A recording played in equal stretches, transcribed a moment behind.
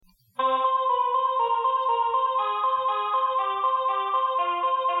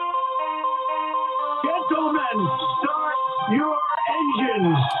gentlemen, start your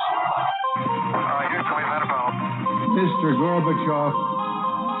engines. Houston, we've had a problem. Mr. Gorbachev,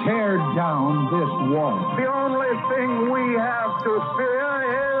 tear down this wall. The only thing we have to fear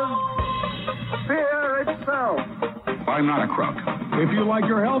is fear itself. I'm not a crook. If you like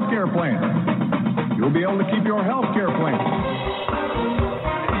your health care plan, you'll be able to keep your health care plan.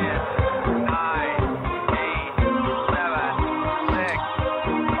 9, 8, 7, 6,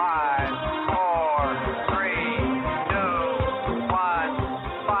 5, 4, 3, 2, 1,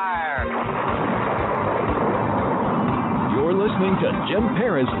 fire. You're listening to Jim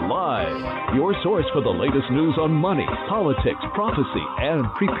Paris Live, your source for the latest news on money, politics, prophecy, and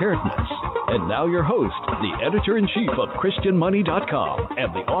preparedness. And now your host, the editor-in-chief of ChristianMoney.com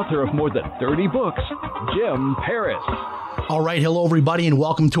and the author of more than 30 books, Jim Paris. All right. Hello, everybody, and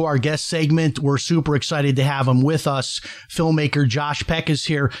welcome to our guest segment. We're super excited to have him with us. Filmmaker Josh Peck is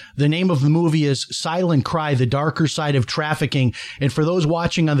here. The name of the movie is Silent Cry, The Darker Side of Trafficking. And for those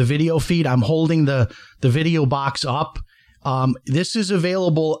watching on the video feed, I'm holding the video box up. This is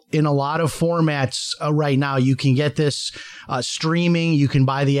available in a lot of formats right now. You can get this streaming. You can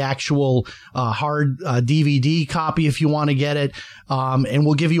buy the actual hard DVD copy if you want to get it. And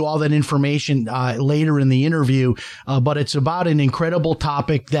we'll give you all that information later in the interview. But it's about an incredible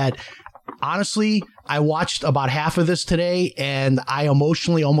topic that, honestly, I watched about half of this today and I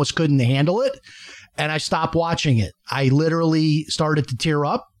emotionally almost couldn't handle it. And I stopped watching it. I literally started to tear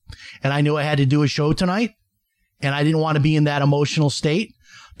up and I knew I had to do a show tonight. And I didn't want to be in that emotional state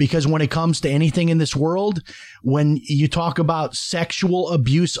because when it comes to anything in this world, when you talk about sexual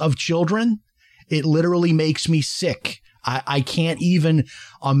abuse of children, it literally makes me sick. I can't even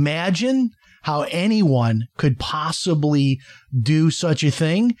imagine how anyone could possibly do such a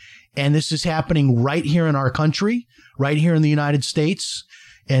thing. And this is happening right here in our country, right here in the United States.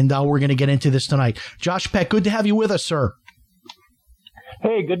 And we're going to get into this tonight. Josh Peck, good to have you with us, sir.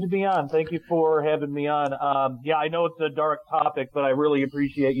 Hey, good to be on. Thank you for having me on. Yeah, I know it's a dark topic, but I really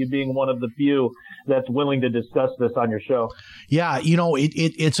appreciate you being one of the few that's willing to discuss this on your show. Yeah, you know,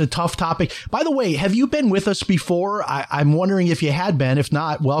 it's a tough topic. By the way, have you been with us before? I'm wondering if you had been. If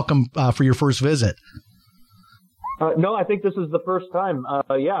not, welcome for your first visit. No, I think this is the first time.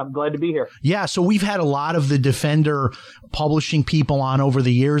 Yeah, I'm glad to be here. Yeah, so we've had a lot of the Defender publishing people on over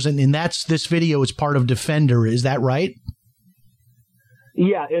the years, and this video is part of Defender. Is that right?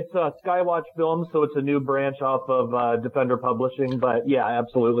 Yeah, it's Skywatch Films, so it's a new branch off of Defender Publishing. But yeah,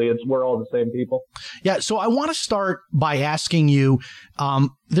 absolutely, we're all the same people. Yeah, so I want to start by asking you.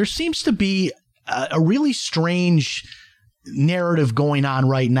 There seems to be a really strange narrative going on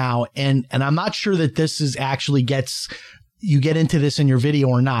right now, and I'm not sure that this is actually you get into this in your video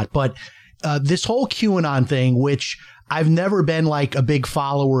or not, but this whole QAnon thing, which I've never been like a big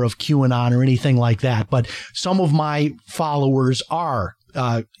follower of QAnon or anything like that, but some of my followers are.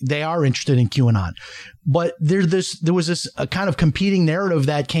 They are interested in QAnon, but there was this kind of competing narrative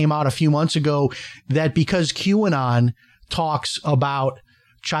that came out a few months ago that because QAnon talks about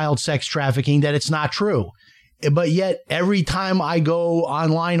child sex trafficking, that it's not true. But yet every time I go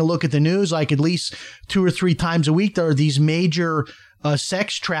online to look at the news, like at least 2 or 3 times a week, there are these major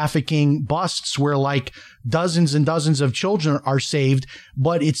sex trafficking busts where like dozens and dozens of children are saved,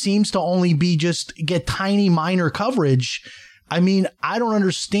 but it seems to only get tiny minor coverage. I mean, I don't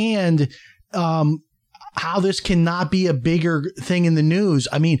understand how this cannot be a bigger thing in the news.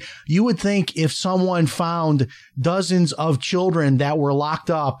 I mean, you would think if someone found dozens of children that were locked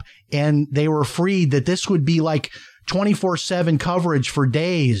up and they were freed, that this would be like 24/7 coverage for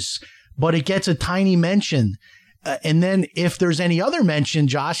days, but it gets a tiny mention. And then if there's any other mention,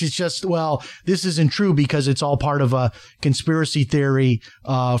 Josh, it's just, well, this isn't true because it's all part of a conspiracy theory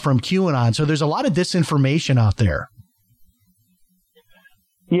from QAnon. So there's a lot of disinformation out there.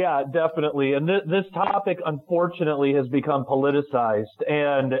 Yeah, definitely. And this topic, unfortunately, has become politicized.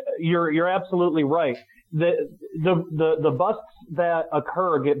 And you're absolutely right. The busts that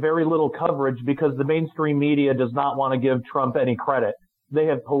occur get very little coverage because the mainstream media does not want to give Trump any credit. They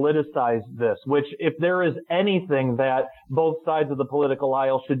have politicized this, which if there is anything that both sides of the political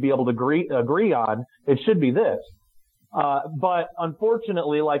aisle should be able to agree on, it should be this. But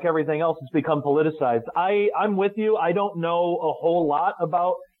unfortunately, like everything else, it's become politicized. I'm with you. I don't know a whole lot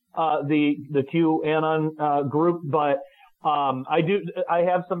about the QAnon group, but I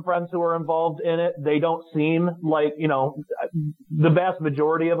have some friends who are involved in it. They don't seem like, the vast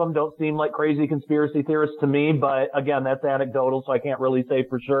majority of them don't seem like crazy conspiracy theorists to me. But again, that's anecdotal, so I can't really say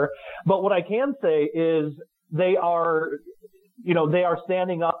for sure. But what I can say is they are they are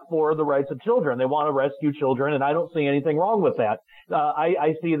standing up for the rights of children. They want to rescue children, and I don't see anything wrong with that.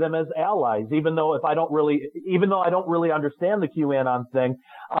 I see them as allies, even though I don't really understand the QAnon thing.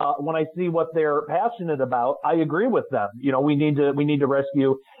 When I see what they're passionate about, I agree with them. We need to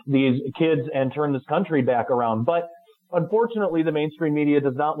rescue these kids and turn this country back around. But unfortunately, the mainstream media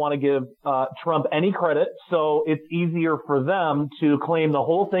does not want to give Trump any credit, so it's easier for them to claim the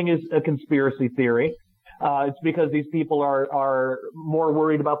whole thing is a conspiracy theory. It's because these people are more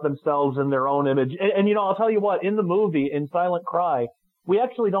worried about themselves and their own image. And I'll tell you what, in the movie, in Silent Cry, we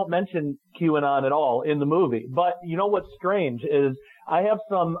actually don't mention QAnon at all in the movie. But what's strange is I have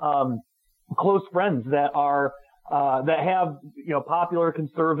some close friends that have popular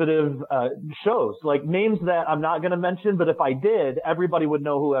conservative shows, like names that I'm not going to mention, but if I did, everybody would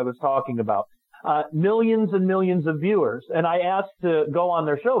know who I was talking about. Millions and millions of viewers. And I asked to go on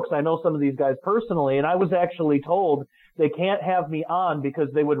their show because I know some of these guys personally, and I was actually told they can't have me on because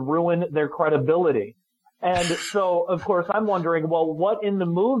they would ruin their credibility. And so, of course, I'm wondering, well, what in the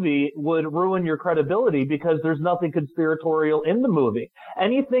movie would ruin your credibility? Because there's nothing conspiratorial in the movie.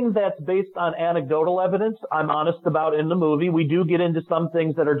 Anything that's based on anecdotal evidence, I'm honest about in the movie. We do get into some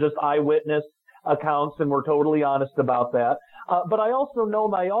things that are just eyewitness accounts, and we're totally honest about that. But I also know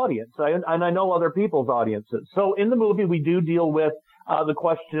my audience, and I know other people's audiences. So in the movie, we do deal with the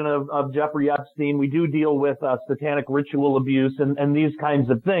question of Jeffrey Epstein. We do deal with satanic ritual abuse and these kinds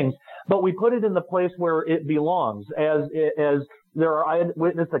of things. But we put it in the place where it belongs, as there are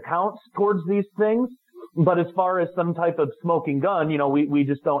eyewitness accounts towards these things. But as far as some type of smoking gun, we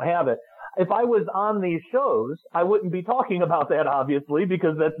just don't have it. If I was on these shows, I wouldn't be talking about that, obviously,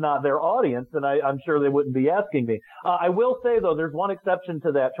 because that's not their audience, and I'm sure they wouldn't be asking me. I will say, though, there's one exception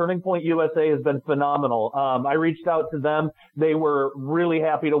to that. Turning Point USA has been phenomenal. I reached out to them. They were really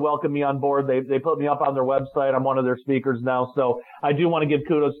happy to welcome me on board. They put me up on their website. I'm one of their speakers now, so I do want to give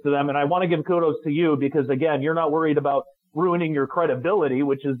kudos to them, and I want to give kudos to you because, again, you're not worried about ruining your credibility,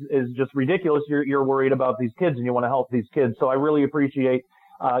 which is just ridiculous. You're worried about these kids, and you want to help these kids, so I really appreciate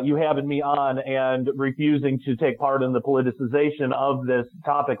you having me on and refusing to take part in the politicization of this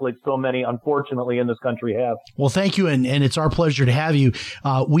topic like so many, unfortunately, in this country have. Well, thank you, and it's our pleasure to have you.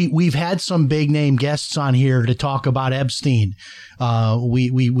 We've had some big name guests on here to talk about Epstein.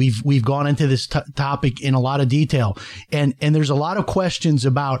 We've gone into this topic in a lot of detail, and there's a lot of questions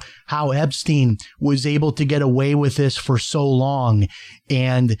about how Epstein was able to get away with this for so long,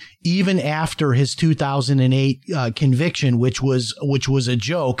 and even after his 2008 conviction, which was a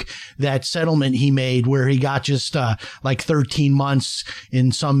joke, that settlement he made where he got just like 13 months in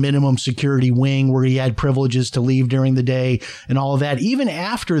some minimum security wing where he had privileges to leave during the day and all of that. Even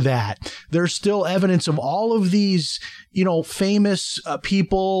after that, there's still evidence of all of these, famous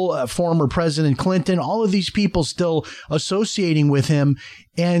people, former President Clinton, all of these people still associating with him.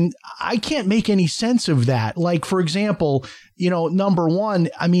 And I can't make any sense of that. Like, for example, number one,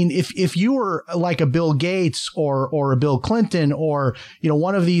 I mean, if you were like a Bill Gates or a Bill Clinton or,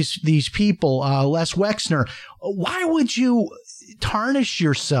 one of these people, Les Wexner, why would you tarnish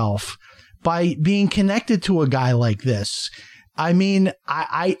yourself by being connected to a guy like this? I mean,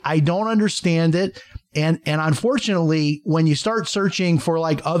 I don't understand it. And unfortunately, when you start searching for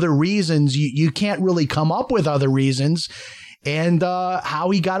like other reasons, you can't really come up with other reasons. And how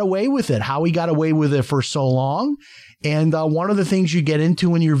he got away with it for so long. And one of the things you get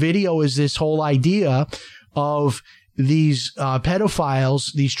into in your video is this whole idea of these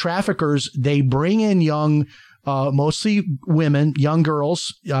pedophiles, these traffickers. They bring in young, mostly women, young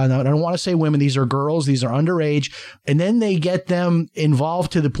girls. I don't want to say women. These are girls. These are underage. And then they get them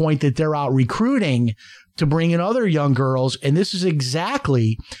involved to the point that they're out recruiting to bring in other young girls. And this is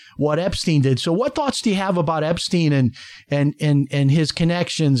exactly what Epstein did. So what thoughts do you have about Epstein and his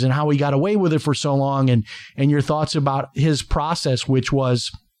connections and how he got away with it for so long, and your thoughts about his process, which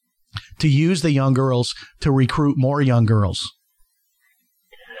was to use the young girls to recruit more young girls?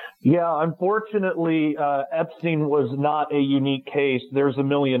 Yeah, unfortunately, Epstein was not a unique case. There's a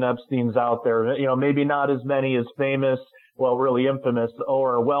million Epsteins out there. Maybe not as many as famous, well, really infamous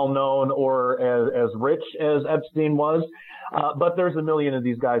or well-known or as rich as Epstein was. But there's a million of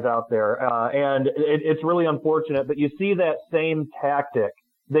these guys out there. And it's really unfortunate. But you see that same tactic.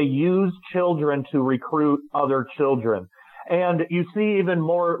 They use children to recruit other children. And you see even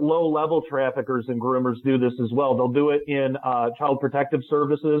more low-level traffickers and groomers do this as well. They'll do it in Child Protective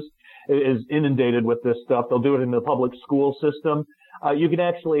Services, is inundated with this stuff. They'll do it in the public school system. You can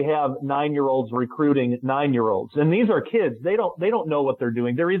actually have 9-year-olds recruiting 9-year-olds. And these are kids. They don't know what they're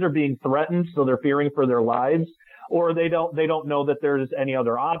doing. They're either being threatened, so they're fearing for their lives, or they don't know that there's any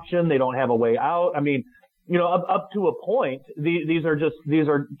other option. They don't have a way out. I mean, up to a point, these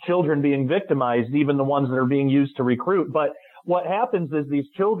are children being victimized, even the ones that are being used to recruit. But what happens is these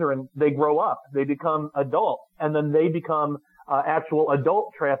children, they grow up, they become adults, and then they become actual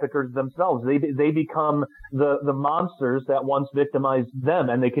adult traffickers themselves. They become the monsters that once victimized them,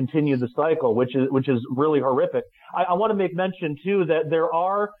 and they continue the cycle, which is really horrific. I want to make mention too that there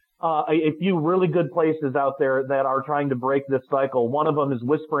are a few really good places out there that are trying to break this cycle. One of them is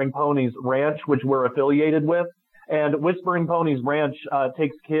Whispering Ponies Ranch, which we're affiliated with. And Whispering Ponies Ranch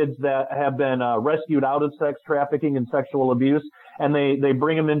takes kids that have been rescued out of sex trafficking and sexual abuse, and they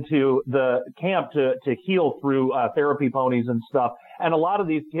bring them into the camp to heal through therapy ponies and stuff. And a lot of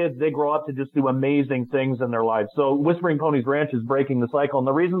these kids, they grow up to just do amazing things in their lives. So Whispering Ponies Ranch is breaking the cycle. And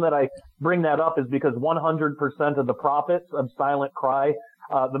the reason that I bring that up is because 100% of the profits of Silent Cry,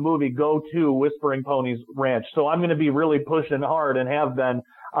 the movie, go to Whispering Ponies Ranch. So I'm going to be really pushing hard, and have been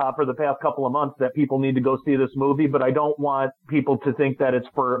for the past couple of months, that people need to go see this movie. But I don't want people to think that it's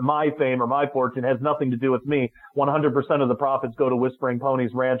for my fame or my fortune. It has nothing to do with me. 100% of the profits go to Whispering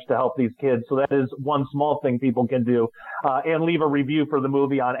Ponies Ranch to help these kids. So that is one small thing people can do. And leave a review for the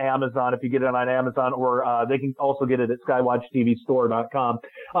movie on Amazon if you get it on Amazon, or they can also get it at skywatchtvstore.com.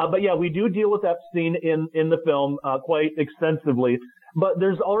 But yeah, we do deal with Epstein in the film quite extensively. But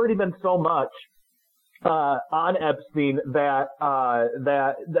there's already been so much on Epstein that I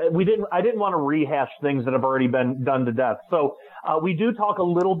didn't want to rehash things that have already been done to death. So we do talk a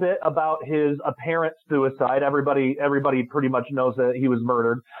little bit about his apparent suicide. Everybody pretty much knows that he was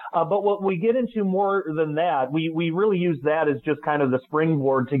murdered. But what we get into more than that, we really use that as just kind of the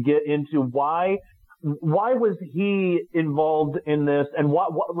springboard to get into why was he involved in this, and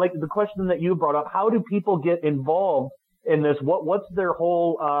what like the question that you brought up, how do people get involved in this? What's their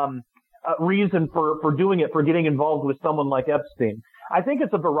whole reason for doing it, for getting involved with someone like Epstein? I think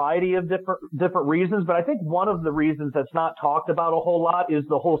it's a variety of different reasons, but I think one of the reasons that's not talked about a whole lot is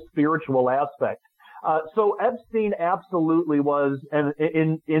the whole spiritual aspect. So Epstein absolutely was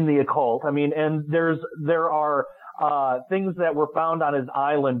in the occult. I mean, and there are things that were found on his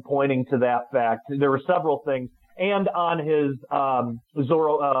island pointing to that fact. There were several things. And on his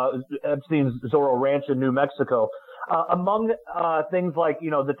Epstein's Zorro Ranch in New Mexico. Among things like,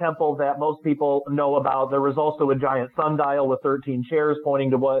 the temple that most people know about, there was also a giant sundial with 13 chairs pointing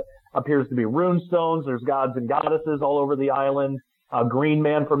to what appears to be rune stones. There's gods and goddesses all over the island. A green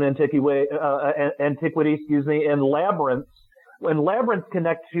man from antiquity, and labyrinths. And labyrinths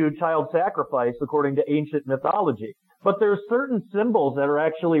connect to child sacrifice according to ancient mythology. But there are certain symbols that are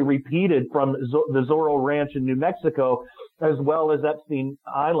actually repeated from the Zorro Ranch in New Mexico, as well as Epstein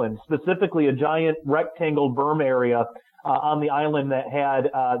Island, specifically a giant rectangle berm area on the island that had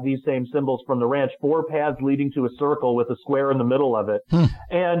these same symbols from the ranch, 4 paths leading to a circle with a square in the middle of it.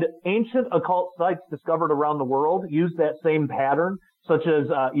 And ancient occult sites discovered around the world use that same pattern, such as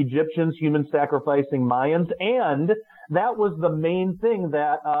Egyptians, human sacrificing Mayans, and that was the main thing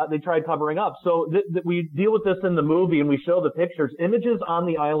that they tried covering up. So we deal with this in the movie, and we show the pictures. Images on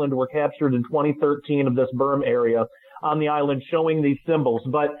the island were captured in 2013 of this berm area on the island showing these symbols.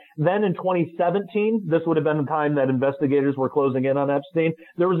 But then in 2017, this would have been the time that investigators were closing in on Epstein.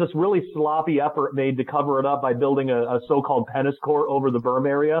 There was this really sloppy effort made to cover it up by building a so-called tennis court over the berm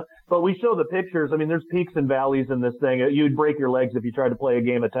area. But we show the pictures. I mean, there's peaks and valleys in this thing. You'd break your legs if you tried to play a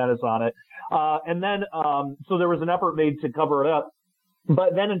game of tennis on it. And then, so there was an effort made to cover it up.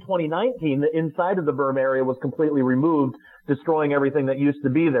 But then in 2019, the inside of the berm area was completely removed, destroying everything that used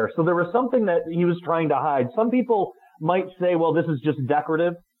to be there. So there was something that he was trying to hide. Some people might say, well, this is just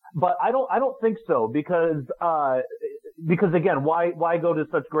decorative, but I don't think so, because again, why go to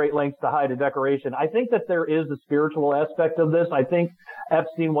such great lengths to hide a decoration? I think that there is a spiritual aspect of this. I think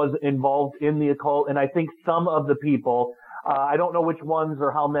Epstein was involved in the occult, and I think some of the people, I don't know which ones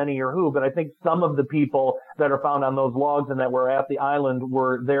or how many or who, but I think some of the people that are found on those logs and that were at the island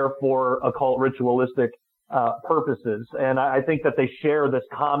were there for occult ritualistic purposes. And I think that they share this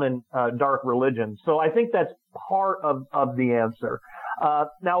common dark religion. So I think that's part of the answer.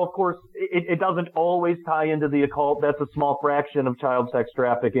 Now, of course, it doesn't always tie into the occult. That's a small fraction of child sex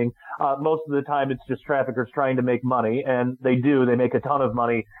trafficking. Most of the time, it's just traffickers trying to make money, and they make a ton of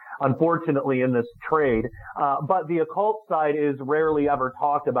money, unfortunately, in this trade. But the occult side is rarely ever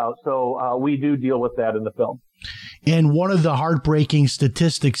talked about, so we do deal with that in the film. And one of the heartbreaking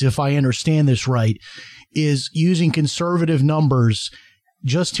statistics, if I understand this right, is using conservative numbers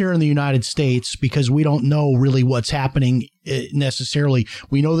just here in the United States, because we don't know really what's happening necessarily.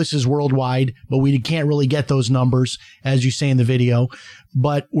 We know this is worldwide, but we can't really get those numbers, as you say in the video.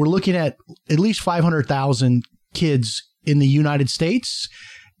 But we're looking at least 500,000 kids in the United States.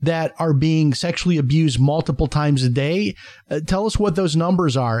 that are being sexually abused multiple times a day. Tell us what those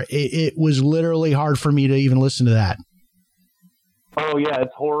numbers are. It was literally hard for me to even listen to that. Oh yeah,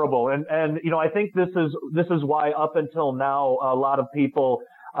 it's horrible. And I think this is why up until now, a lot of people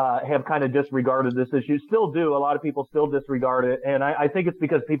have kind of disregarded this issue. Still do. A lot of people still disregard it. And I think it's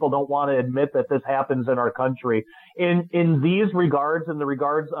because people don't want to admit that this happens in our country. In these regards, in the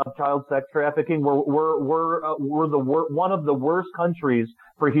regards of child sex trafficking, we're one of the worst countries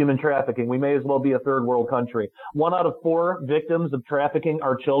for human trafficking. We may as well be a third world country. 1 out of 4 victims of trafficking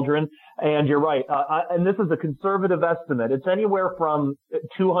are children. And you're right. And this is a conservative estimate. It's anywhere from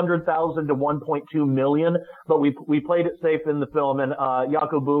 200,000 to 1.2 million. But we played it safe in the film. And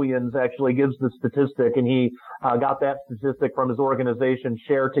Jaco Booyens actually gives the statistic. And he got that statistic from his organization,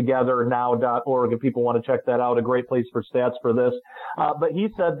 ShareTogetherNow.org. If people want to check that out, a great place for stats for this. But he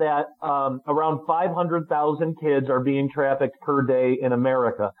said that around 500,000 kids are being trafficked per day in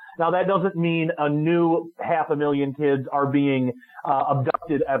America. Now, that doesn't mean a new 500,000 kids are being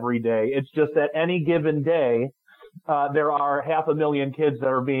abducted every day. It's just that any given day, there are 500,000 kids that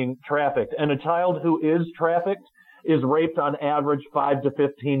are being trafficked. And a child who is trafficked is raped on average 5 to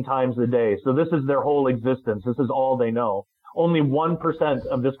 15 times a day. So this is their whole existence. This is all they know. Only 1%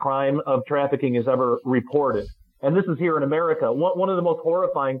 of this crime of trafficking is ever reported. And this is here in America. One of the most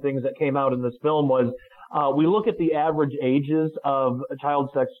horrifying things that came out in this film was we look at the average ages of child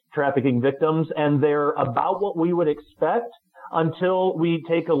sex trafficking victims, and they're about what we would expect until we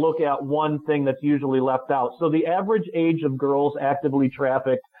take a look at one thing that's usually left out. So the average age of girls actively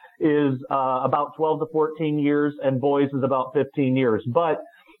trafficked is about 12 to 14 years, and boys is about 15 years. But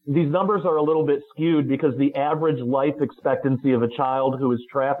these numbers are a little bit skewed because the average life expectancy of a child who is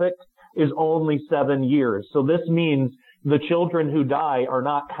trafficked is only 7 years. So this means the children who die are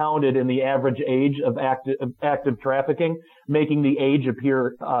not counted in the average age of active trafficking, making the age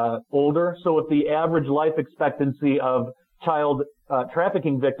appear older. So if the average life expectancy of child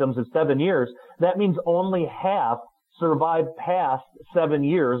trafficking victims is 7 years, that means only half survive past 7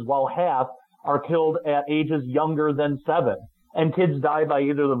 years, while half are killed at ages younger than 7. And kids die by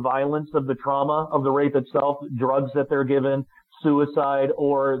either the violence of the trauma of the rape itself, drugs that they're given, suicide,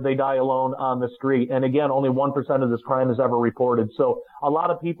 or they die alone on the street. And again, only 1% of this crime is ever reported. So a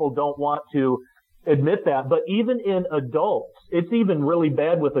lot of people don't want to admit that. But even in adults, it's even really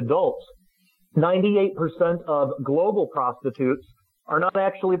bad with adults. 98% of global prostitutes are not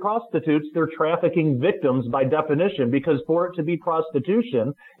actually prostitutes. They're trafficking victims by definition, because for it to be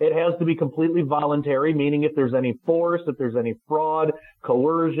prostitution, it has to be completely voluntary, meaning if there's any force, if there's any fraud,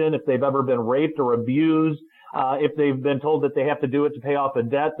 coercion, if they've ever been raped or abused, if they've been told that they have to do it to pay off a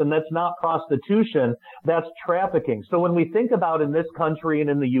debt, then that's not prostitution, that's trafficking. So when we think about in this country and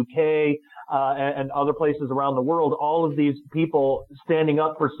in the UK and other places around the world, all of these people standing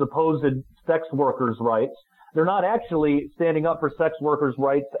up for supposed sex workers' rights, they're not actually standing up for sex workers'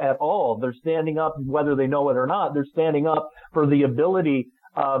 rights at all. They're standing up, whether they know it or not, they're standing up for the ability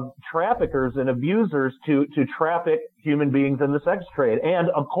of traffickers and abusers to traffic human beings in the sex trade. And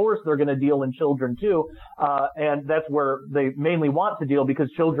of course, they're going to deal in children too. And that's where they mainly want to deal, because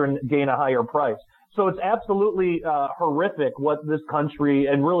children gain a higher price. So it's absolutely horrific what this country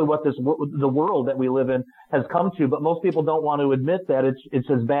and really what the world that we live in has come to. But most people don't want to admit that it's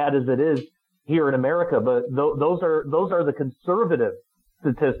as bad as it is here in America. But those are the conservative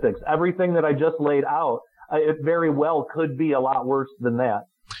statistics. Everything that I just laid out, it very well could be a lot worse than that.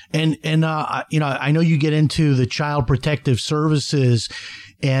 And I know you get into the Child Protective Services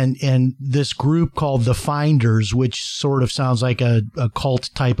and this group called the Finders, which sort of sounds like a cult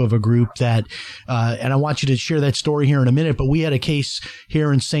type of a group that, and I want you to share that story here in a minute, but we had a case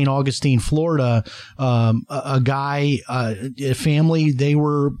here in St. Augustine, Florida, a guy, a family, they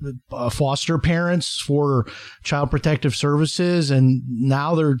were foster parents for Child Protective Services, and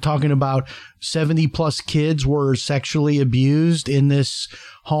now they're talking about 70 plus kids were sexually abused in this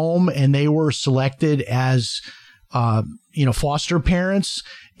home, and they were selected as foster parents.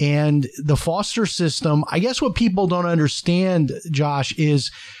 And the foster system, I guess what people don't understand, Josh,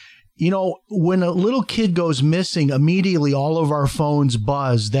 is, when a little kid goes missing, immediately all of our phones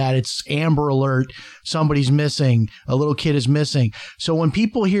buzz that it's Amber Alert, somebody's missing, a little kid is missing. So when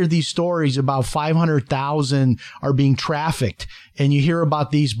people hear these stories about 500,000 are being trafficked, and you hear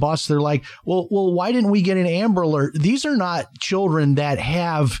about these busts, they're like, well, why didn't we get an Amber Alert? These are not children that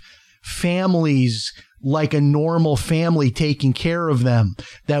have families like a normal family taking care of them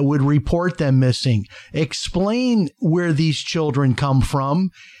that would report them missing. Explain where these children come from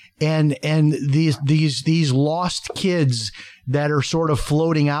and these lost kids that are sort of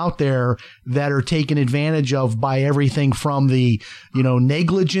floating out there that are taken advantage of by everything from the,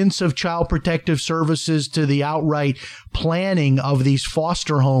 negligence of Child Protective Services to the outright planning of these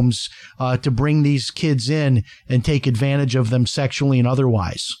foster homes to bring these kids in and take advantage of them sexually and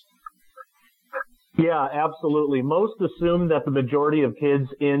otherwise. Yeah, absolutely. Most assume that the majority of kids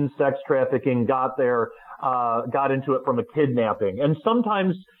in sex trafficking got into it from a kidnapping. And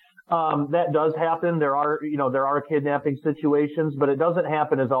sometimes that does happen. There are kidnapping situations, but it doesn't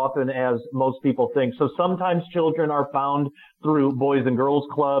happen as often as most people think. So sometimes children are found through boys and girls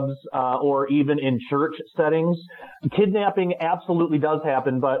clubs, or even in church settings. Kidnapping absolutely does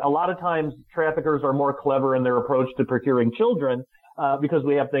happen, but a lot of times traffickers are more clever in their approach to procuring children, because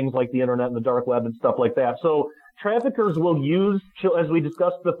we have things like the internet and the dark web and stuff like that. So traffickers will use, as we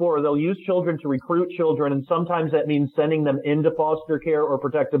discussed before, they'll use children to recruit children, and sometimes that means sending them into foster care or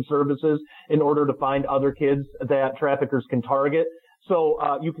protective services in order to find other kids that traffickers can target.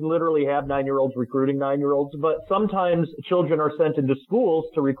 So you can literally have 9-year-olds recruiting 9-year-olds, but sometimes children are sent into schools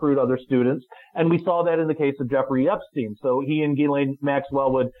to recruit other students, and we saw that in the case of Jeffrey Epstein. So he and Ghislaine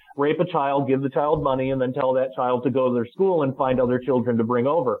Maxwell would rape a child, give the child money, and then tell that child to go to their school and find other children to bring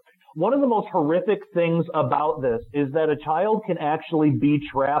over. One of the most horrific things about this is that a child can actually be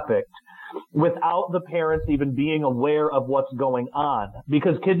trafficked without the parents even being aware of what's going on,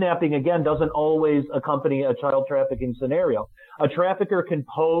 because kidnapping, again, doesn't always accompany a child trafficking scenario. A trafficker can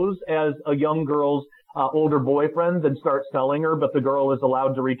pose as a young girl's older boyfriend and start selling her, but the girl is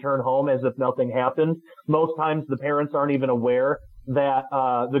allowed to return home as if nothing happened. Most times the parents aren't even aware that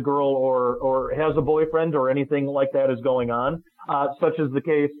the girl or has a boyfriend or anything like that is going on, such as the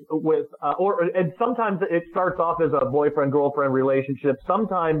case with and sometimes it starts off as a boyfriend-girlfriend relationship.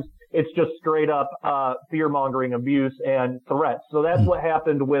 Sometimes it's just straight up fear-mongering, abuse, and threats. So that's what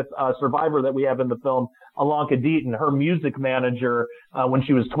happened with a survivor that we have in the film, Alanka Deaton. Her music manager, when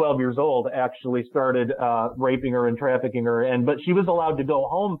she was 12 years old, actually started raping her and trafficking her, but she was allowed to go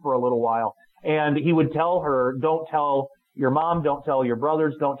home for a little while. And he would tell her, don't tell your mom, don't tell your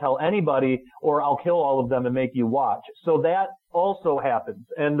brothers, don't tell anybody, or I'll kill all of them and make you watch. So that also happens.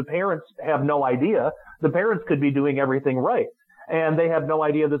 And the parents have no idea. The parents could be doing everything right, and they have no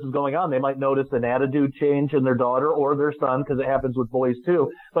idea this is going on. They might notice an attitude change in their daughter or their son, because it happens with boys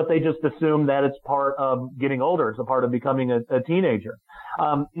too, but they just assume that it's part of getting older. It's a part of becoming a teenager.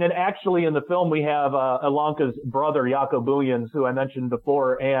 And actually in the film, we have Alanka's brother, Jaco Booyens, who I mentioned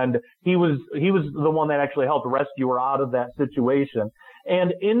before, and he was the one that actually helped rescue her out of that situation.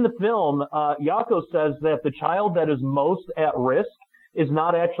 And in the film, Jaco says that the child that is most at risk is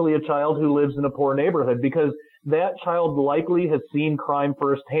not actually a child who lives in a poor neighborhood, because that child likely has seen crime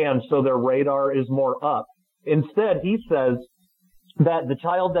firsthand, so their radar is more up. Instead, he says that the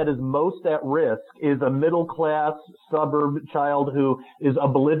child that is most at risk is a middle-class suburb child who is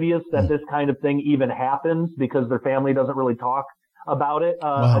oblivious that this kind of thing even happens because their family doesn't really talk about it.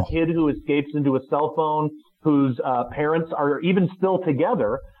 Wow. A kid who escapes into a cell phone, whose parents are even still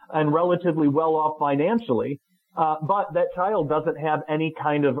together and relatively well off financially, but that child doesn't have any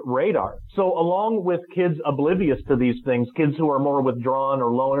kind of radar. So along with kids oblivious to these things, kids who are more withdrawn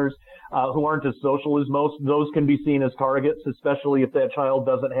or loners, who aren't as social as most, those can be seen as targets, especially if that child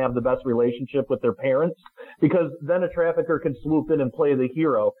doesn't have the best relationship with their parents, because then a trafficker can swoop in and play the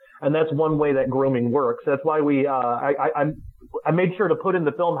hero. And that's one way that grooming works. That's why I made sure to put in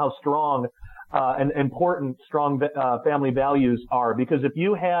the film how strong and important strong family values are, because if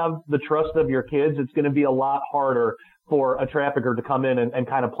you have the trust of your kids, it's going to be a lot harder for a trafficker to come in and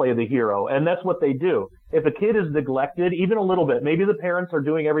kind of play the hero. And that's what they do. If a kid is neglected, even a little bit, maybe the parents are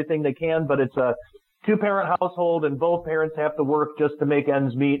doing everything they can, but it's a 2-parent household and both parents have to work just to make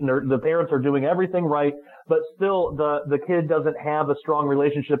ends meet, and the parents are doing everything right, but still the kid doesn't have a strong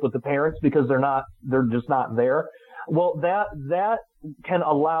relationship with the parents because they're just not there. Well, that can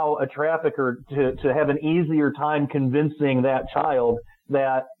allow a trafficker to have an easier time convincing that child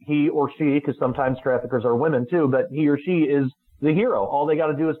that he or she, because sometimes traffickers are women too, but he or she is the hero. All they got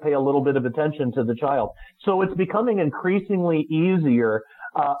to do is pay a little bit of attention to the child. So it's becoming increasingly easier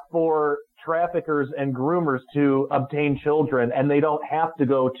for traffickers and groomers to obtain children, and they don't have to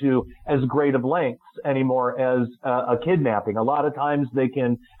go to as great of lengths anymore as a kidnapping. A lot of times they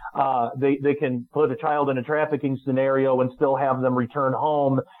can put a child in a trafficking scenario and still have them return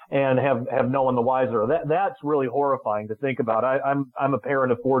home and have no one the wiser. That's really horrifying to think about. I'm a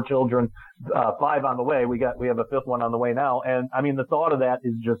parent of 4 children, 5 on the way. We have a 5th one on the way now, and I mean the thought of that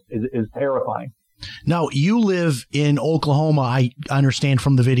is terrifying. Now, you live in Oklahoma, I understand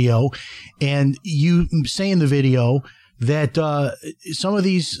from the video, and you say in the video that some of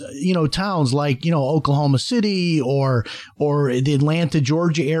these, towns like, Oklahoma City or the Atlanta,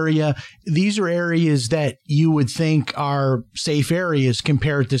 Georgia area, these are areas that you would think are safe areas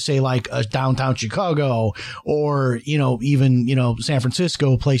compared to, say, like downtown Chicago or, even, San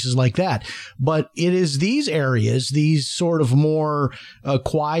Francisco, places like that. But it is these areas, these sort of more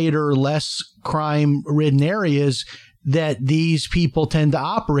quieter, less crime-ridden areas that these people tend to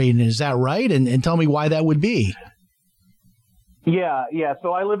operate in. Is that right? And tell me why that would be. Yeah.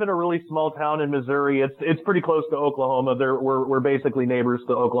 So I live in a really small town in Missouri. It's pretty close to Oklahoma. We're basically neighbors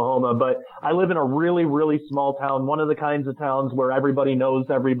to Oklahoma, but I live in a really, really small town. One of the kinds of towns where everybody knows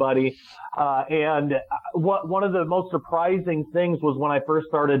everybody. And one of the most surprising things was when I first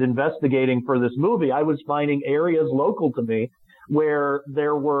started investigating for this movie, I was finding areas local to me where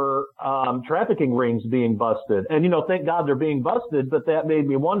there were trafficking rings being busted. And, thank God they're being busted, but that made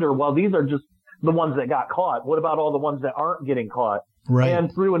me wonder, well, these are just the ones that got caught. What about all the ones that aren't getting caught? Right.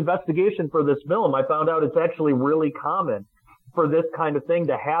 And through investigation for this film, I found out it's actually really common for this kind of thing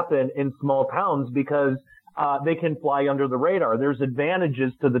to happen in small towns because they can fly under the radar. There's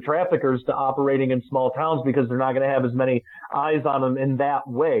advantages to the traffickers to operating in small towns because they're not going to have as many eyes on them in that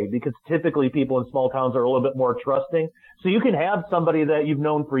way, because typically people in small towns are a little bit more trusting. So you can have somebody that you've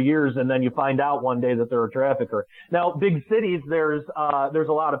known for years and then you find out one day that they're a trafficker. Now, big cities, there's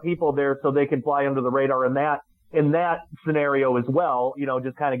a lot of people there, so they can fly under the radar in that scenario as well,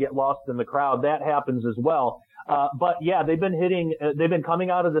 just kind of get lost in the crowd. That happens as well. But yeah, they've been coming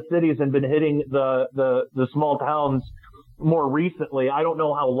out of the cities and been hitting the small towns more recently. I don't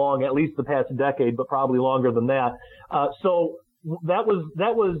know how long, at least the past decade, but probably longer than that. So that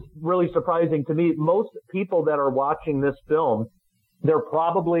was really surprising to me. Most people that are watching this film, there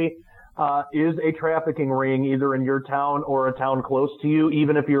probably is a trafficking ring either in your town or a town close to you,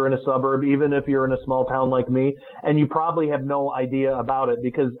 even if you're in a suburb, even if you're in a small town like me, and you probably have no idea about it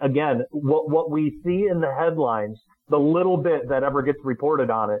because, again, what we see in the headlines, the little bit that ever gets reported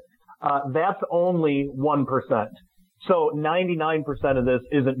on it, that's only 1%. So 99% of this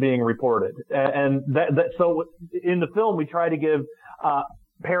isn't being reported. And so in the film, we try to give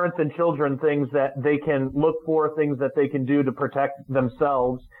parents and children things that they can look for, things that they can do to protect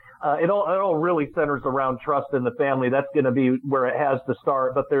themselves. It all really centers around trust in the family. That's going to be where it has to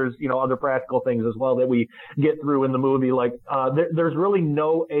start. But there's, other practical things as well that we get through in the movie. Like, there's really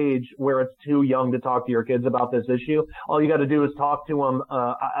no age where it's too young to talk to your kids about this issue. All you got to do is talk to them,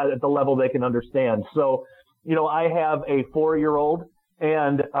 at the level they can understand. So, I have a 4-year-old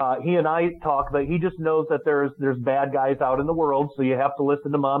and, he and I talk, but he just knows that there's bad guys out in the world. So you have to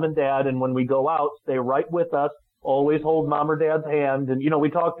listen to mom and dad. And when we go out, stay right with us. Always hold mom or dad's hand. And, we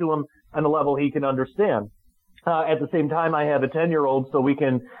talk to him on a level he can understand. At the same time, I have a 10-year-old, so we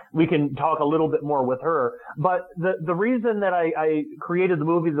can talk a little bit more with her. But the reason that I created the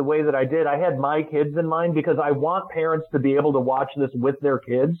movie the way that I did, I had my kids in mind because I want parents to be able to watch this with their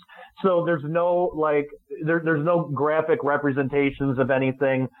kids. So there's no there's no graphic representations of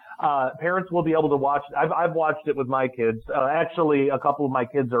anything. Parents will be able to watch. I've watched it with my kids. Actually, a couple of my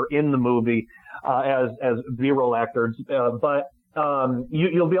kids are in the movie as B-roll actors, but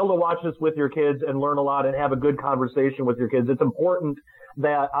you'll be able to watch this with your kids and learn a lot and have a good conversation with your kids. It's important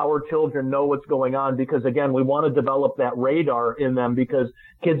that our children know what's going on because, again, we want to develop that radar in them because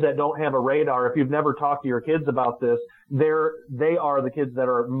kids that don't have a radar, if you've never talked to your kids about this, they are the kids that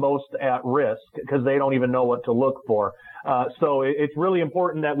are most at risk because they don't even know what to look for. So it's really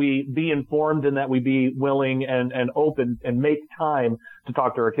important that we be informed and that we be willing and open and make time to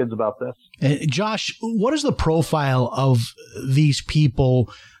talk to our kids about this. Josh, what is the profile of these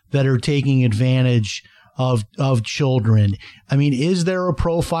people that are taking advantage of children? I mean, is there a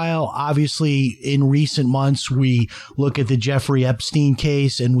profile? Obviously, in recent months, we look at the Jeffrey Epstein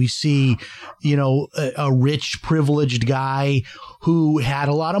case and we see, a rich, privileged guy who had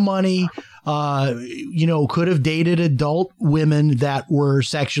a lot of money, could have dated adult women that were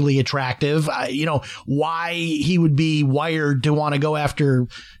sexually attractive. Why he would be wired to want to go after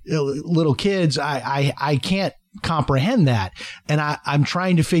little kids, I can't comprehend that. And I'm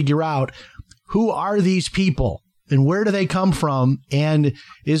trying to figure out, who are these people and where do they come from? And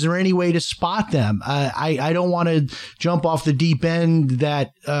is there any way to spot them? I don't want to jump off the deep end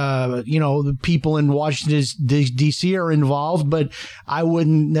that, the people in Washington, D.C. are involved, but I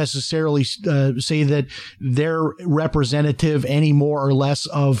wouldn't necessarily say that they're representative any more or less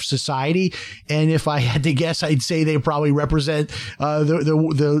of society. And if I had to guess, I'd say they probably represent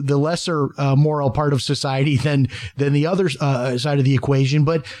the lesser moral part of society than the other side of the equation.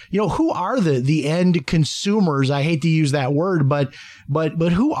 But, who are the end consumers, I hate to use that word, but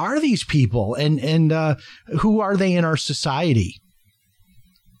who are these people, and who are they in our society?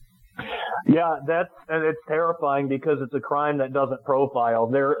 Yeah, it's terrifying because it's a crime that doesn't profile.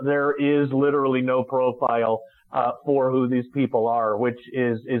 There is literally no profile for who these people are, which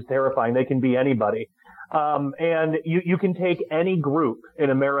is terrifying. They can be anybody. And you can take any group in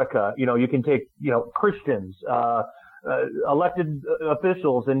America. You can take, Christians, elected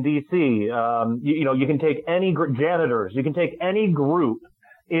officials in DC. You can take any janitors. You can take any group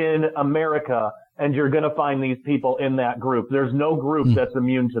in America, and you're going to find these people in that group. There's no group that's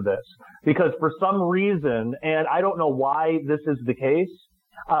immune to this, because for some reason, and I don't know why this is the case,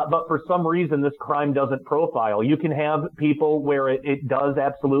 but for some reason this crime doesn't profile. You can have people where it does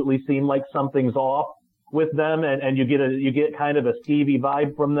absolutely seem like something's off with them, and you get kind of a skeevy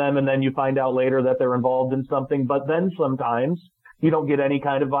vibe from them, and then you find out later that they're involved in something. But then sometimes you don't get any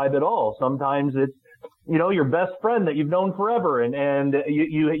kind of vibe at all. Sometimes it's your best friend that you've known forever, and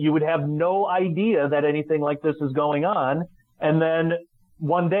you would have no idea that anything like this is going on, and then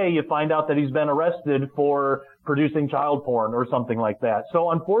one day you find out that he's been arrested for producing child porn or something like that.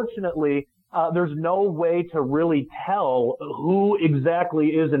 So unfortunately, there's no way to really tell who exactly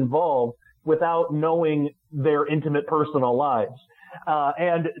is involved without knowing their intimate personal lives.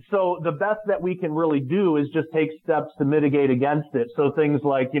 And so the best that we can really do is just take steps to mitigate against it. So things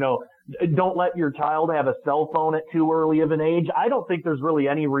like, don't let your child have a cell phone at too early of an age. I don't think there's really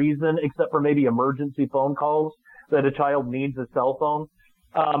any reason, except for maybe emergency phone calls, that a child needs a cell phone.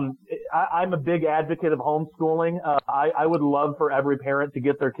 I'm a big advocate of homeschooling. I would love for every parent to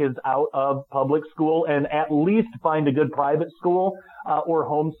get their kids out of public school and at least find a good private school, or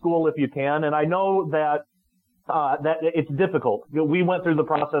homeschool if you can. And I know that it's difficult. We went through the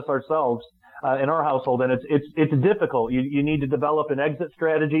process ourselves, in our household, and it's difficult. You need to develop an exit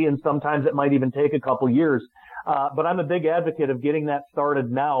strategy, and sometimes it might even take a couple years. But I'm a big advocate of getting that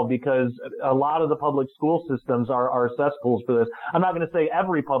started now, because a lot of the public school systems are cesspools for this. I'm not going to say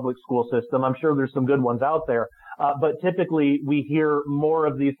every public school system. I'm sure there's some good ones out there. But typically we hear more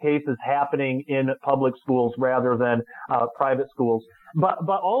of these cases happening in public schools rather than private schools. But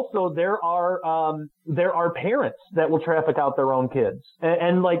also there are parents that will traffic out their own kids.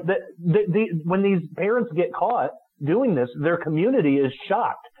 And like when these parents get caught doing this, their community is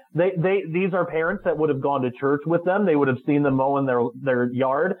shocked. These are parents that would have gone to church with them. They would have seen them mowing their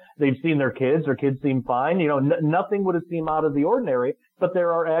yard. They've seen their kids. Their kids seem fine. Nothing would have seemed out of the ordinary, but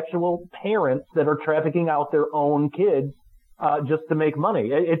there are actual parents that are trafficking out their own kids, just to make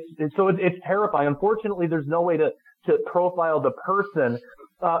money. It's terrifying. Unfortunately, there's no way to profile the person,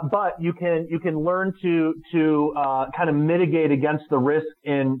 but you can learn to kind of mitigate against the risk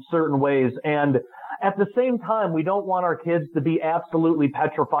in certain ways. And at the same time, we don't want our kids to be absolutely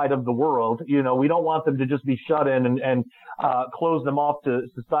petrified of the world. We don't want them to just be shut in and close them off to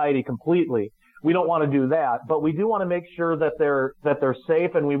society completely. We don't want to do that, but we do want to make sure that they're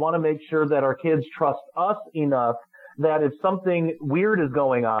safe, and we want to make sure that our kids trust us enough that if something weird is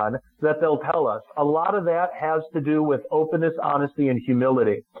going on, that they'll tell us. A lot of that has to do with openness, honesty, and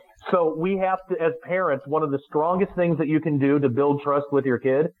humility. So we have to, as parents, one of the strongest things that you can do to build trust with your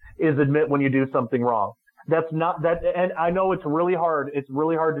kid is admit when you do something wrong. And I know it's really hard. It's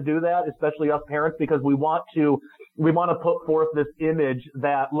really hard to do that, especially us parents, because we want to put forth this image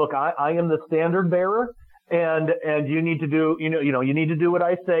that, look, I am the standard bearer, and you need to do, you need to do what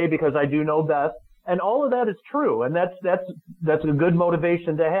I say because I do know best. And all of that is true. And that's a good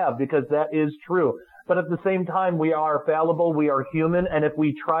motivation to have, because that is true. But at the same time, we are fallible. We are human. And if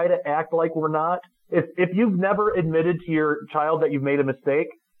we try to act like we're not, if you've never admitted to your child that you've made a mistake,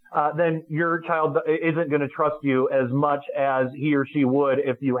 then your child isn't going to trust you as much as he or she would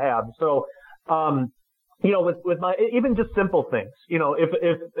if you have. So, with my, even just simple things,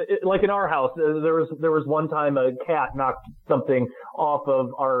 if like in our house, there was one time a cat knocked something off of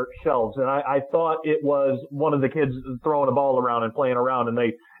our shelves, and I thought it was one of the kids throwing a ball around and playing around, and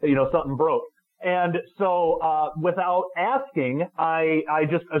something broke. And so, without asking, I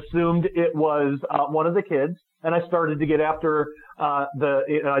just assumed it was, one of the kids, and I started to get after,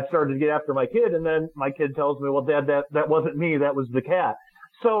 my kid, and then my kid tells me, well, Dad, that wasn't me, that was the cat.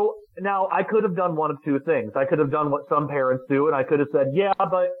 So now I could have done one of two things. I could have done what some parents do, and I could have said, yeah,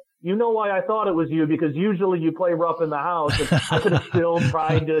 but you know why I thought it was you, because usually you play rough in the house. And I could have still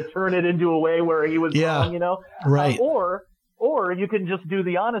tried to turn it into a way where he was wrong, Right. Or you can just do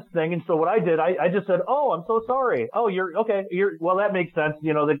the honest thing. And so what I did, I just said, oh, I'm so sorry. Oh, you're okay. Well, that makes sense.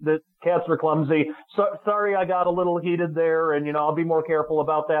 The cats are clumsy. So, sorry, I got a little heated there, and, I'll be more careful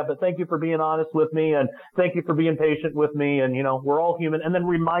about that. But thank you for being honest with me, and thank you for being patient with me. And, we're all human. And then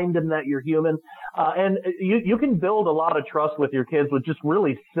remind them that you're human. And you can build a lot of trust with your kids with just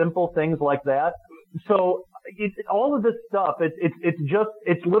really simple things like that. So all of this stuff,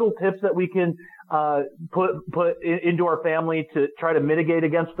 it's little tips that we can put into our family to try to mitigate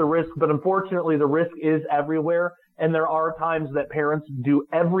against the risk. But unfortunately, the risk is everywhere. And there are times that parents do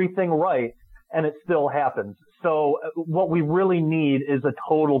everything right and it still happens. So what we really need is a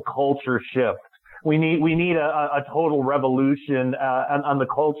total culture shift. We need a total revolution on the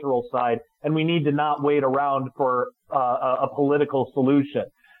cultural side, and we need to not wait around for a political solution.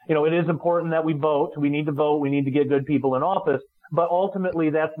 It is important that we vote. We need to vote. We need to get good people in office. But ultimately,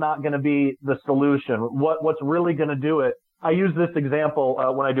 that's not going to be the solution. What's really going to do it? I use this example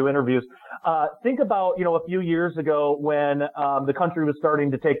when I do interviews. Think about, a few years ago when the country was starting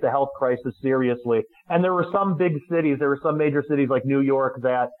to take the health crisis seriously. And there were some big cities, some major cities like New York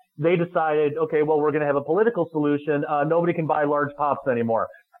that they decided, okay, well, we're going to have a political solution. Nobody can buy large pops anymore.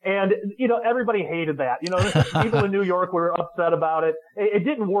 And, everybody hated that. People in New York were upset about it. It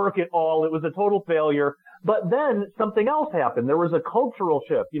didn't work at all. It was a total failure. But then something else happened. There was a cultural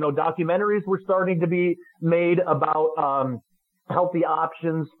shift. Documentaries were starting to be made about healthy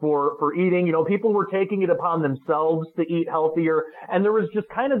options for eating. People were taking it upon themselves to eat healthier. And there was just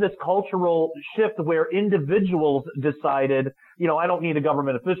kind of this cultural shift where individuals decided, I don't need a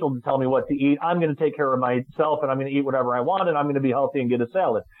government official to tell me what to eat. I'm going to take care of myself, and I'm going to eat whatever I want, and I'm going to be healthy and get a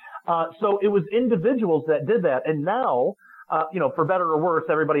salad. So it was individuals that did that. And now, for better or worse,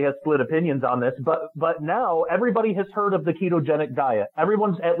 everybody has split opinions on this, but now everybody has heard of the ketogenic diet.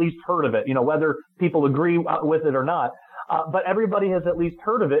 Everyone's at least heard of it, whether people agree with it or not. But everybody has at least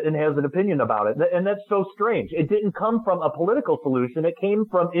heard of it and has an opinion about it. And that's so strange. It didn't come from a political solution. It came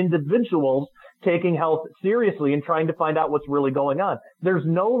from individuals taking health seriously and trying to find out what's really going on. There's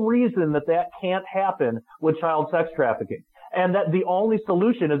no reason that can't happen with child sex trafficking. And that the only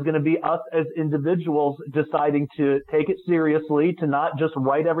solution is going to be us as individuals deciding to take it seriously, to not just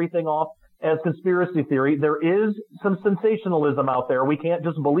write everything off as conspiracy theory. There is some sensationalism out there. We can't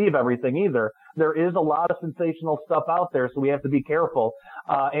just believe everything either. There is a lot of sensational stuff out there, so we have to be careful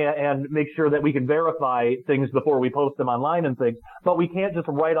and make sure that we can verify things before we post them online and things. But we can't just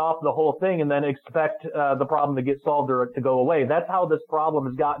write off the whole thing and then expect the problem to get solved or to go away. That's how this problem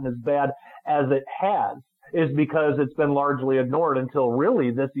has gotten as bad as it has, is because it's been largely ignored until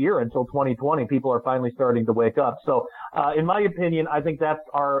really this year, until 2020. People are finally starting to wake up. So in my opinion, I think that's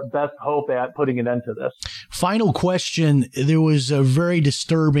our best hope at putting an end to this. Final question. There was a very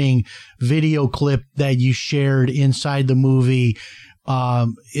disturbing video clip that you shared inside the movie.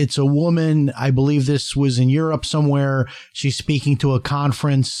 It's a woman, I believe this was in Europe somewhere. She's speaking to a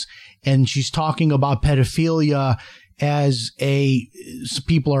conference and she's talking about pedophilia as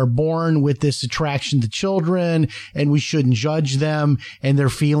people are born with this attraction to children and we shouldn't judge them and their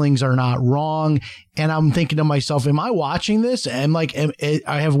feelings are not wrong. And I'm thinking to myself, am I watching this? And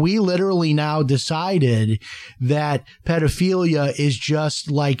have we literally now decided that pedophilia is just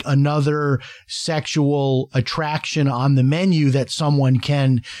like another sexual attraction on the menu that someone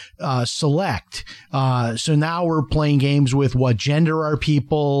can select? So now we're playing games with what gender are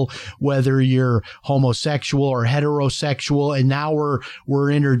people, whether you're homosexual or heterosexual. And now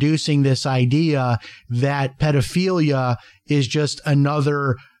we're introducing this idea that pedophilia is just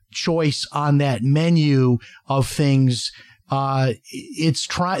another choice on that menu of things. They're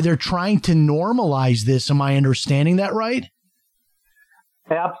trying to normalize this. Am I understanding that right?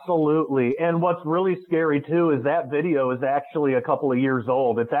 Absolutely. And what's really scary too is that video is actually a couple of years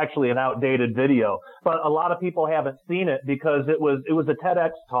old. It's actually an outdated video, but a lot of people haven't seen it because it was a TEDx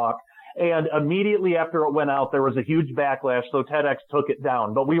talk. And immediately after it went out, there was a huge backlash. So TEDx took it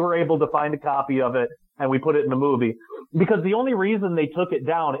down, but we were able to find a copy of it and we put it in the movie. Because the only reason they took it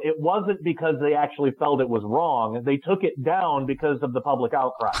down, it wasn't because they actually felt it was wrong. They took it down because of the public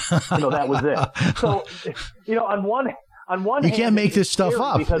outcry. That was it. So, on one hand, you can't make this stuff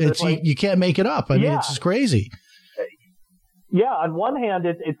up. You can't make it up. I mean, it's just crazy. Yeah, on one hand,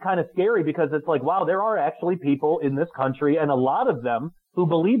 it's kind of scary because it's like, wow, there are actually people in this country, and a lot of them who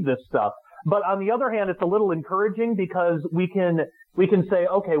believe this stuff. But on the other hand, it's a little encouraging because we can say,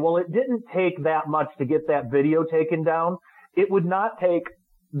 okay, well, it didn't take that much to get that video taken down. It would not take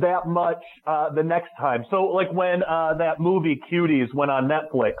that much the next time. So like when that movie Cuties went on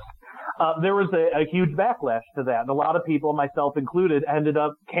Netflix, there was a huge backlash to that. And a lot of people, myself included, ended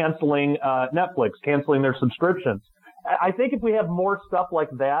up canceling Netflix, canceling their subscriptions. I think if we have more stuff like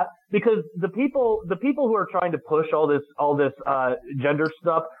that, because the people who are trying to push all this gender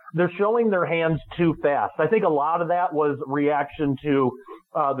stuff, they're showing their hands too fast. I think a lot of that was reaction to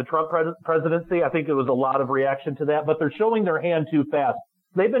the Trump presidency. I think it was a lot of reaction to that, but they're showing their hand too fast.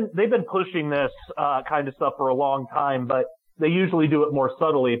 They've been pushing this kind of stuff for a long time, but they usually do it more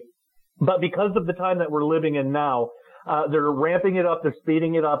subtly. But because of the time that we're living in now, they're ramping it up, they're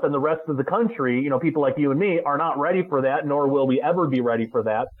speeding it up, and the rest of the country, people like you and me, are not ready for that, nor will we ever be ready for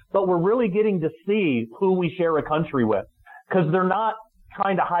that. But we're really getting to see who we share a country with, because they're not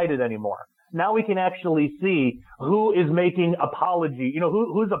trying to hide it anymore. Now we can actually see who is making apology,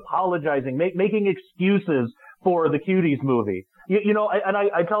 who's apologizing, making excuses for the Cuties movie. And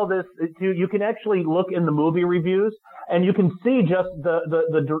I tell this too, you can actually look in the movie reviews and you can see just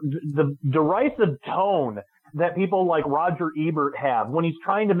the derisive tone that people like Roger Ebert have when he's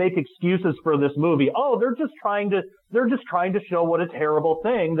trying to make excuses for this movie. Oh, they're just trying to show what a terrible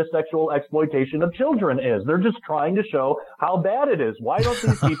thing the sexual exploitation of children is. They're just trying to show how bad it is. Why don't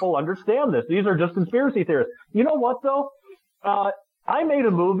these people understand this? These are just conspiracy theorists. You know what though? I made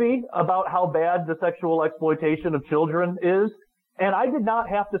a movie about how bad the sexual exploitation of children is, and I did not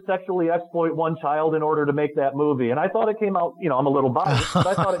have to sexually exploit one child in order to make that movie. And I thought it came out, I'm a little biased, but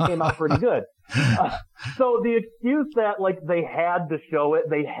I thought it came out pretty good. So the excuse that they had to show it,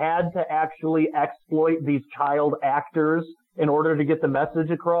 they had to actually exploit these child actors in order to get the message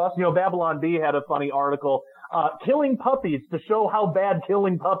across. Babylon Bee had a funny article, killing puppies to show how bad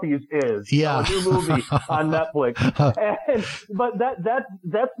killing puppies is. Yeah. A new movie on Netflix. But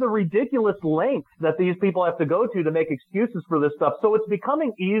that's the ridiculous lengths that these people have to go to make excuses for this stuff. So it's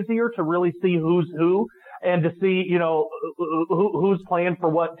becoming easier to really see who's who and to see, who's playing for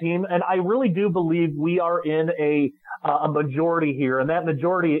what team. And I really do believe we are in a majority here. And that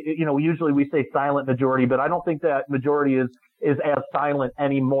majority, usually we say silent majority, but I don't think that majority is as silent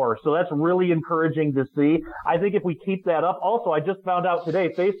anymore. So that's really encouraging to see. I think if we keep that up, also, I just found out today,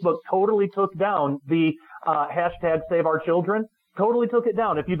 Facebook totally took down the hashtag Save Our Children. Totally took it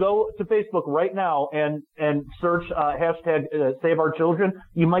down. If you go to Facebook right now and search hashtag Save Our Children,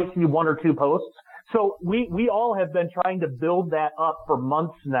 you might see one or two posts. So we all have been trying to build that up for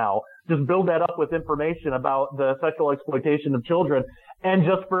months now. Just build that up with information about the sexual exploitation of children, and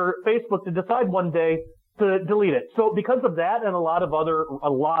just for Facebook to decide one day to delete it. So because of that and a lot of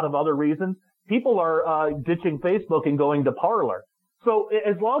other reasons, people are ditching Facebook and going to Parler. So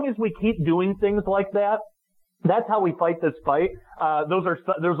as long as we keep doing things like that, that's how we fight this fight. Those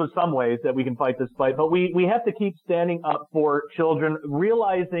are some ways that we can fight this fight, but we have to keep standing up for children,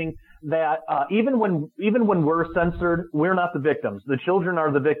 realizing that even when we're censored, we're not the victims. The children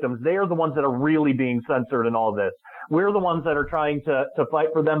are the victims. They are the ones that are really being censored in all this. We're the ones that are trying to fight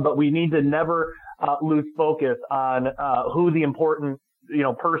for them, but we need to never lose focus on who the important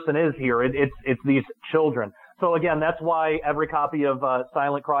person is here. It's these children. So again, that's why every copy of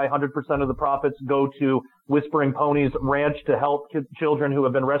Silent Cry, 100% of the profits go to Whispering Ponies Ranch to help children who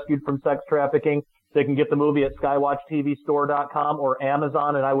have been rescued from sex trafficking. They can get the movie at skywatchtvstore.com or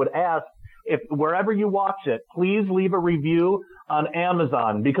Amazon. And I would ask, if wherever you watch it, please leave a review on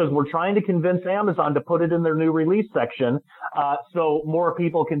Amazon, because we're trying to convince Amazon to put it in their new release section so more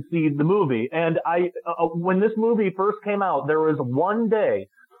people can see the movie. And when this movie first came out, there was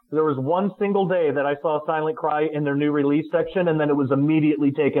one single day that I saw Silent Cry in their new release section, and then it was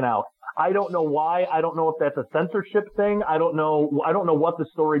immediately taken out. I don't know why. I don't know if that's a censorship thing. I don't know what the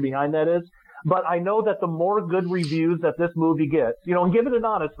story behind that is. But I know that the more good reviews that this movie gets, and give it an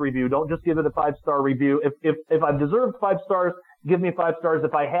honest review. Don't just give it a 5-star review. If I've deserved 5 stars, give me 5 stars.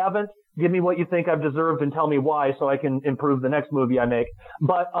 If I haven't, give me what you think I've deserved and tell me why, so I can improve the next movie I make.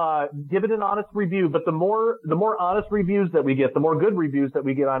 But give it an honest review. But the more honest reviews that we get, the more good reviews that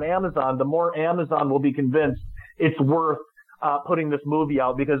we get on Amazon, the more Amazon will be convinced it's worth putting this movie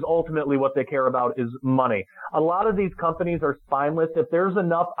out, because ultimately what they care about is money. A lot of these companies are spineless. If there's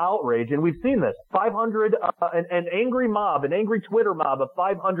enough outrage, and we've seen this, 500 an angry Twitter mob of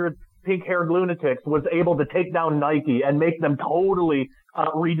 500 pink-haired lunatics was able to take down Nike and make them totally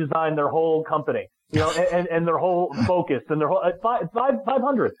redesign their whole company, and their whole focus and their whole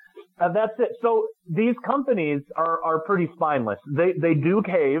 500. That's it. So these companies are pretty spineless. They do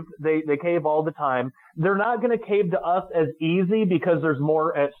cave. They cave all the time. They're not going to cave to us as easy because there's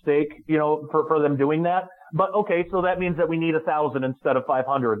more at stake, for them doing that. But okay, so that means that we need 1,000 instead of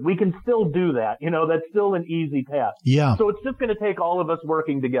 500. We can still do that. That's still an easy path. Yeah. So it's just going to take all of us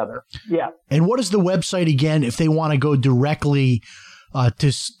working together. Yeah. And what is the website again if they want to go directly to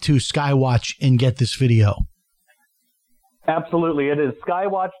Skywatch and get this video? Absolutely. It is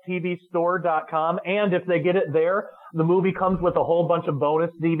skywatchtvstore.com. And if they get it there, the movie comes with a whole bunch of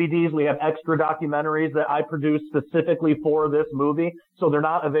bonus DVDs. We have extra documentaries that I produced specifically for this movie. So they're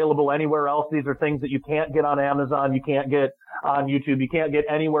not available anywhere else. These are things that you can't get on Amazon. You can't get on YouTube. You can't get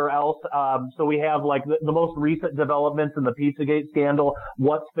anywhere else. So we have like the most recent developments in the Pizzagate scandal.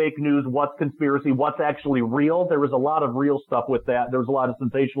 What's fake news? What's conspiracy? What's actually real? There was a lot of real stuff with that. There was a lot of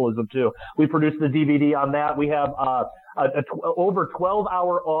sensationalism too. We produced the DVD on that. We have, over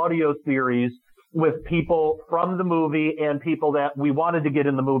 12-hour audio series with people from the movie and people that we wanted to get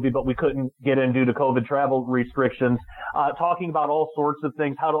in the movie, but we couldn't get in due to COVID travel restrictions, talking about all sorts of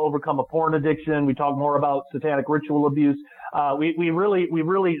things, how to overcome a porn addiction. We talk more about satanic ritual abuse. We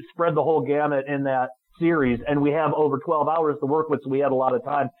really spread the whole gamut in that series, and we have over 12 hours to work with, so we had a lot of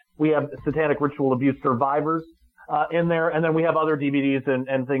time. We have satanic ritual abuse survivors in there, and then we have other DVDs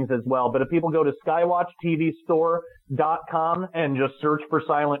and things as well. But if people go to skywatchtvstore.com and just search for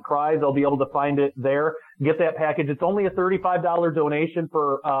Silent Cries, they'll be able to find it there. Get that package. It's only a $35 donation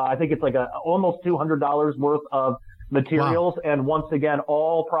for, I think it's like almost $200 worth of materials. Wow. And once again,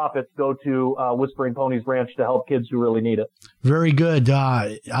 all profits go to Whispering Ponies Ranch to help kids who really need it. Very good.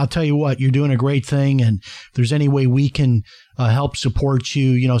 I'll tell you what, you're doing a great thing. And if there's any way we can help support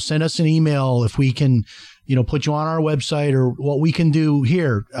you, send us an email if we can, put you on our website or what we can do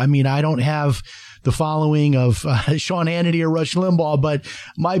here. I mean, I don't have the following of Sean Hannity or Rush Limbaugh, but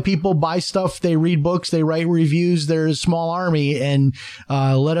my people buy stuff, they read books, they write reviews. They're a small army, and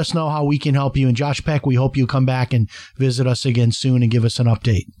let us know how we can help you. And Josh Peck, we hope you come back and visit us again soon and give us an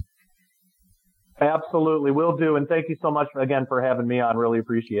update. Absolutely. Will do. And thank you so much again for having me on. Really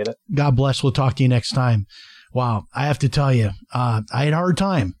appreciate it. God bless. We'll talk to you next time. Wow. I have to tell you, I had a hard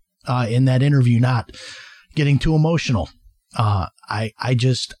time in that interview not getting too emotional. I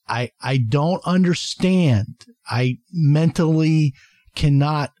don't understand. I mentally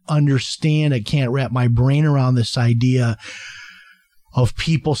cannot understand. I can't wrap my brain around this idea of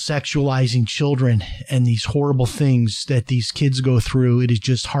people sexualizing children and these horrible things that these kids go through. It is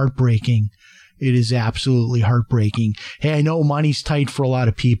just heartbreaking. It is absolutely heartbreaking. Hey, I know money's tight for a lot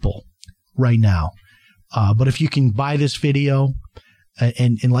of people right now. But if you can buy this video,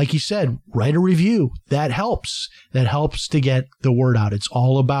 and like you said, write a review. That helps. That helps to get the word out. It's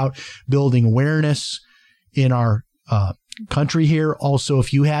all about building awareness in our country here. Also,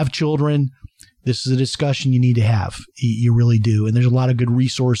 if you have children, this is a discussion you need to have. You really do. And there's a lot of good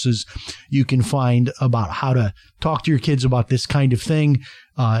resources you can find about how to talk to your kids about this kind of thing.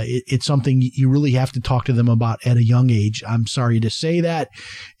 It's something you really have to talk to them about at a young age. I'm sorry to say that.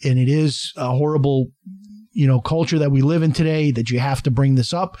 And it is a horrible culture that we live in today, that you have to bring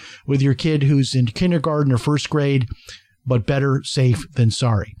this up with your kid who's in kindergarten or first grade, but better safe than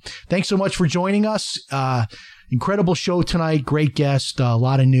sorry. Thanks so much for joining us. Incredible show tonight. Great guest. A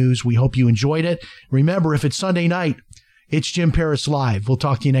lot of news. We hope you enjoyed it. Remember, if it's Sunday night, it's Jim Paris Live. We'll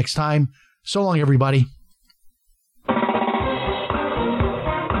talk to you next time. So long, everybody.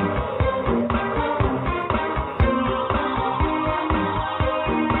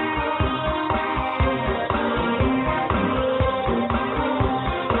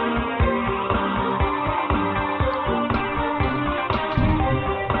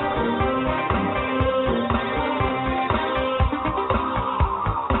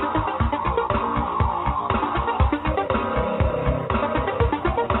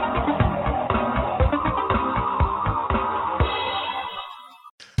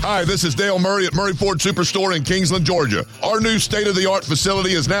 Hi, this is Dale Murray at Murray Ford Superstore in Kingsland, Georgia. Our new state-of-the-art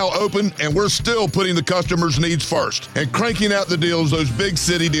facility is now open, and we're still putting the customer's needs first and cranking out the deals those big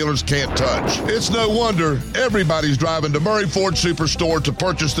city dealers can't touch. It's no wonder everybody's driving to Murray Ford Superstore to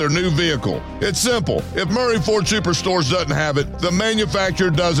purchase their new vehicle. It's simple. If Murray Ford Superstores doesn't have it, the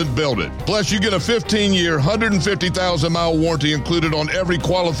manufacturer doesn't build it. Plus, you get a 15-year, 150,000-mile warranty included on every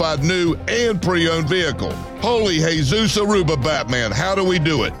qualified new and pre-owned vehicle. Holy Jesus Aruba Batman, how do we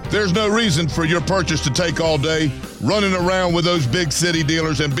do it? There's no reason for your purchase to take all day, running around with those big city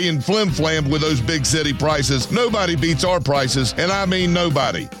dealers and being flim-flammed with those big city prices. Nobody beats our prices, and I mean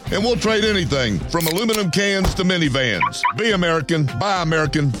nobody. And we'll trade anything from aluminum cans to minivans. Be American, buy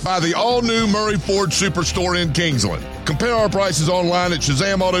the all-new Murray Ford Superstore in Kingsland. Compare our prices online at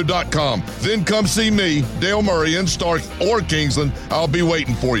ShazamAuto.com. Then come see me, Dale Murray, in Stark or Kingsland. I'll be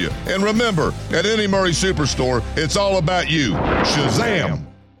waiting for you. And remember, at any Murray Superstore, it's all about you. Shazam!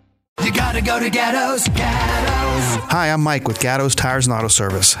 You gotta go to Gatto's. Hi, I'm Mike with Gatto's Tires and Auto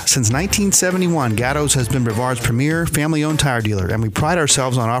Service. Since 1971, Gatto's has been Brevard's premier family-owned tire dealer, and we pride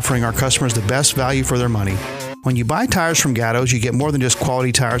ourselves on offering our customers the best value for their money. When you buy tires from Gatto's, you get more than just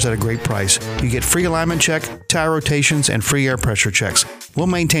quality tires at a great price. You get free alignment check, tire rotations, and free air pressure checks. We'll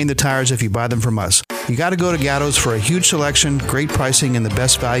maintain the tires if you buy them from us. You got to go to Gatto's for a huge selection, great pricing, and the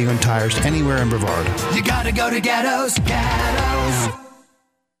best value in tires anywhere in Brevard. You got to go to Gatto's. Gatto's.